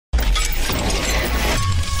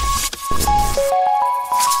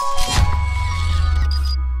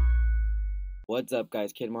What's up,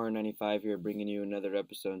 guys? KidMar95 here, bringing you another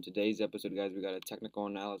episode. In today's episode, guys, we got a technical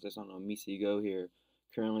analysis on OmiseGo here.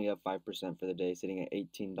 Currently up 5% for the day, sitting at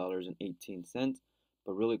 $18.18.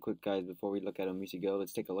 But really quick, guys, before we look at OmiseGo,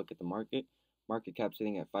 let's take a look at the market. Market cap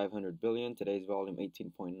sitting at 500 billion. Today's volume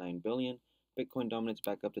 18.9 billion. Bitcoin dominance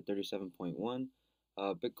back up to 37.1.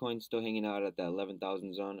 Bitcoin still hanging out at that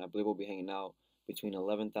 11,000 zone. I believe we'll be hanging out between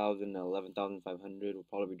 11,000 and 11,500. We'll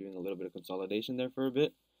probably be doing a little bit of consolidation there for a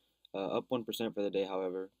bit. Up 1% for the day,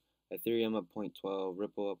 however. Ethereum up 0.12,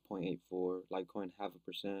 Ripple up 0.84, Litecoin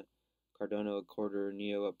 0.5%, Cardano a quarter,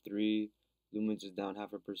 Neo up 3, Lumens is down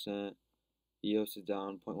 0.5%, EOS is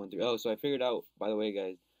down 0.13. Oh, so I figured out, by the way,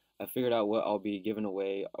 guys, I figured out what I'll be giving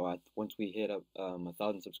away once we hit up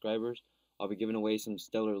 1,000 subscribers. I'll be giving away some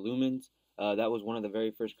Stellar Lumens. That was one of the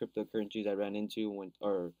very first cryptocurrencies I ran into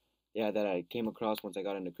that I came across once I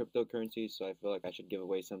got into cryptocurrencies. So I feel like I should give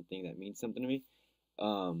away something that means something to me.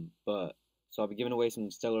 So I'll be giving away some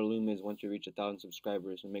Stellar Lumens once we reach 1,000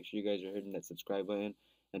 subscribers. So make sure you guys are hitting that subscribe button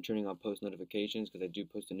and turning on post notifications because I do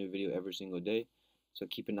post a new video every single day. So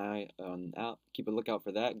keep an eye out. Keep a lookout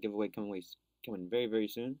for that. Giveaway coming very, very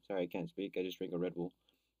soon. Sorry, I can't speak. I just drank a Red Bull.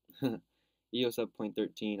 EOS up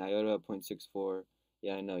 0.13. IOTA up 0.64.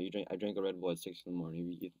 Yeah, I know. I drank a Red Bull at 6 in the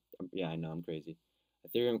morning. Yeah, I know. I'm crazy.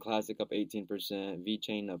 Ethereum Classic up 18%.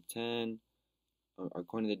 VeChain up 10. Our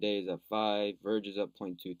coin of the day is up 5. Verge is up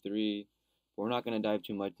 0.23. But we're not going to dive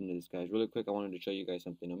too much into this, guys. Really quick, I wanted to show you guys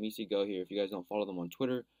something. OmiseGo here. If you guys don't follow them on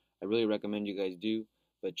Twitter, I really recommend you guys do.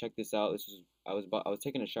 But check this out. I was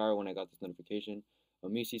taking a shower when I got this notification.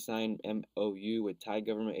 Omise signed MOU with Thai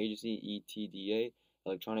Government Agency ETDA,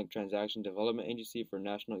 Electronic Transaction Development Agency for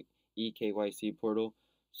National eKYC portal.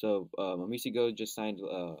 So OmiseGo just signed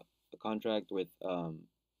a contract with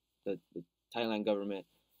the Thailand government.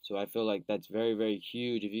 So I feel like that's very, very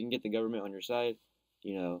huge. If you can get the government on your side, I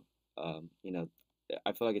feel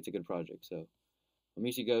like it's a good project. So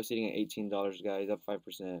OmiseGo sitting at $18, guys, up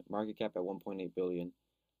 5%. Market cap at 1.8 billion.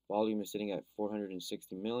 Volume is sitting at 46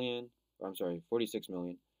 million.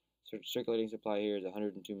 Circulating supply here is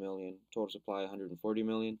 102 million. Total supply 140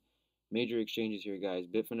 million. Major exchanges here, guys.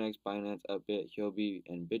 Bitfinex, Binance, Upbit, Huobi,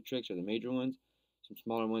 and Bittrex are the major ones. Some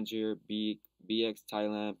smaller ones here. BX,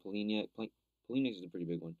 Thailand, Poloniex. Poloniex is a pretty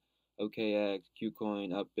big one. OKX,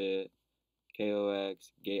 KuCoin, Upbit,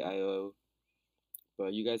 KOX, Gate.io.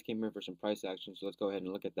 But you guys came here for some price action, so let's go ahead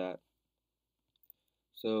and look at that.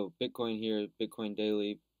 So Bitcoin here, Bitcoin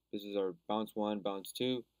daily. This is our bounce 1, bounce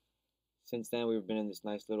 2. Since then, we've been in this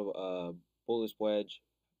nice little bullish wedge.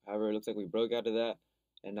 However, it looks like we broke out of that,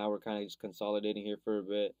 and now we're kind of just consolidating here for a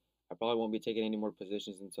bit. I probably won't be taking any more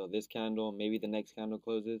positions until this candle, maybe the next candle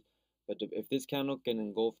closes. But if this candle can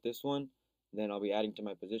engulf this one, then I'll be adding to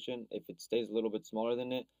my position. If it stays a little bit smaller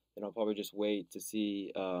than it, then I'll probably just wait to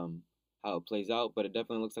see how it plays out. But it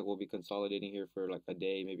definitely looks like we'll be consolidating here for like a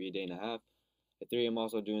day, maybe a day and a half. Ethereum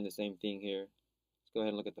also doing the same thing here. Let's go ahead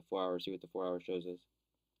and look at the 4 hours, see what the 4 hour shows us.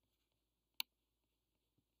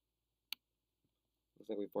 Looks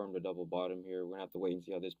like we formed a double bottom here. We're gonna have to wait and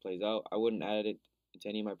see how this plays out. I wouldn't add it to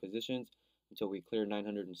any of my positions until we clear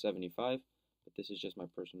 975, but this is just my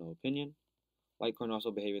personal opinion. Litecoin also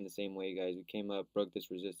behaving the same way, guys. We came up, broke this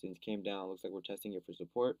resistance, came down. Looks like we're testing it for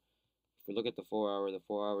support. If we look at the 4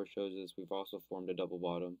 hour shows us we've also formed a double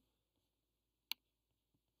bottom.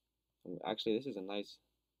 Actually, this is a nice,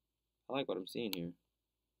 I like what I'm seeing here.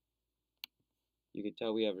 You can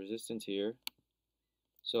tell we have resistance here.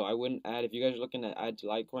 So I wouldn't add, if you guys are looking to add to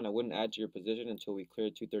Litecoin, I wouldn't add to your position until we clear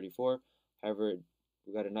 234. However,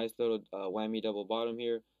 we got a nice little whammy double bottom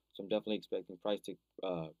here. So I'm definitely expecting price to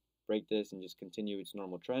break this and just continue its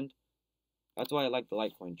normal trend. That's why I like the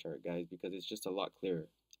Litecoin chart, guys, because it's just a lot clearer.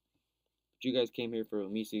 But you guys came here for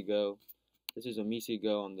OmiseGo. This is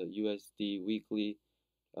OmiseGo on the USD weekly.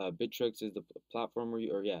 Bittrex is the platform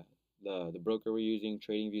the broker we're using.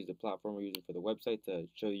 TradingView is the platform we're using for the website to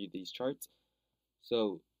show you these charts.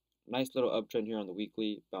 So nice little uptrend here on the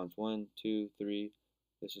weekly. Bounce 1, 2, 3.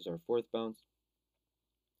 This is our 4th bounce.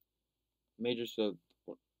 Major, so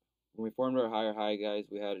when we formed our higher high, guys,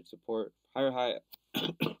 we had a support higher high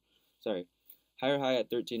higher high at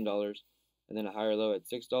 $13 and then a higher low at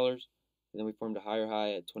 $6, and then we formed a higher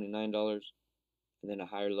high at $29 and then a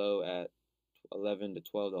higher low at $11 to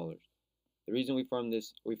 $12. The reason we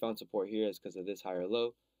found support here is because of this higher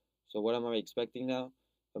low. So what am I expecting now?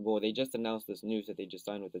 Well, they just announced this news that they just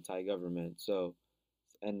signed with the Thai government. So,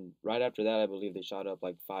 and right after that, I believe they shot up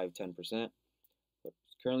like 5–10%. But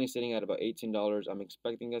currently sitting at about $18. I'm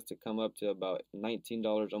expecting us to come up to about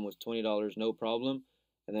 $19, almost $20, no problem.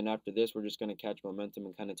 And then after this, we're just going to catch momentum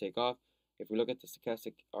and kind of take off. If we look at the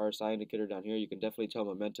stochastic RSI indicator down here, you can definitely tell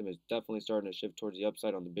momentum is definitely starting to shift towards the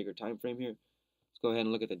upside on the bigger time frame here. Let's go ahead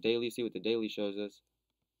and look at the daily, see what the daily shows us.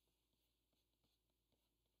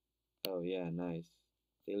 Oh yeah, nice.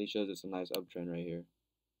 Daily shows us a nice uptrend right here.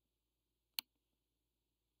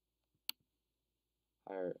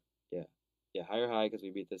 Higher, yeah, yeah, higher high because we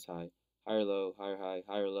beat this high. Higher low, higher high,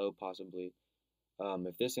 higher low possibly.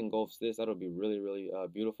 If this engulfs this, that'll be really, really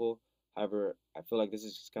beautiful. However, I feel like this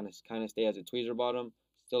is just kind of stay as a tweezer bottom.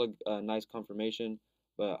 Still a nice confirmation,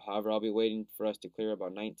 but however, I'll be waiting for us to clear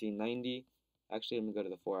about 1990. Actually, let me go to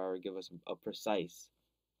the 4-hour, give us a precise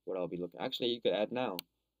what I'll be looking. Actually, you could add now.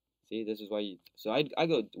 See, this is why you. So I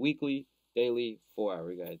go weekly, daily,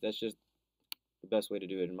 4-hour, guys. That's just the best way to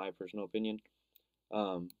do it, in my personal opinion.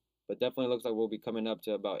 Um, but definitely looks like we'll be coming up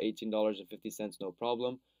to about $18.50, no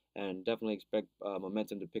problem, and definitely expect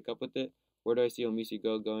momentum to pick up with it. Where do I see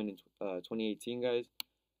OmiseGo going in 2018, guys?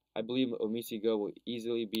 I believe OmiseGo will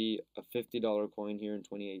easily be a $50 coin here in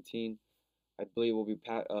 2018. I believe we'll be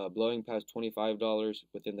blowing past $25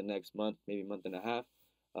 within the next month, maybe month and a half.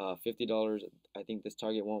 $50, I think this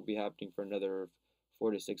target won't be happening for another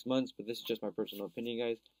 4 to 6 months, but this is just my personal opinion,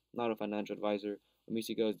 guys. I'm not a financial advisor.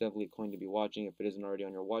 OmiseGo is definitely a coin to be watching if it isn't already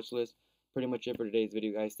on your watch list. Pretty much it for today's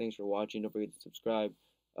video, guys. Thanks for watching. Don't forget to subscribe.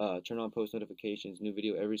 Turn on post notifications. New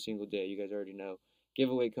video every single day. You guys already know.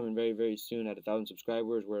 Giveaway coming very, very soon at 1,000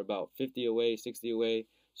 subscribers. We're about 50 away, 60 away.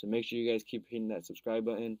 So make sure you guys keep hitting that subscribe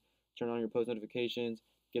button. Turn on your post notifications.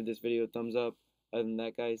 Give this video a thumbs up. Other than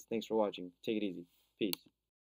that, guys, thanks for watching. Take it easy. Peace.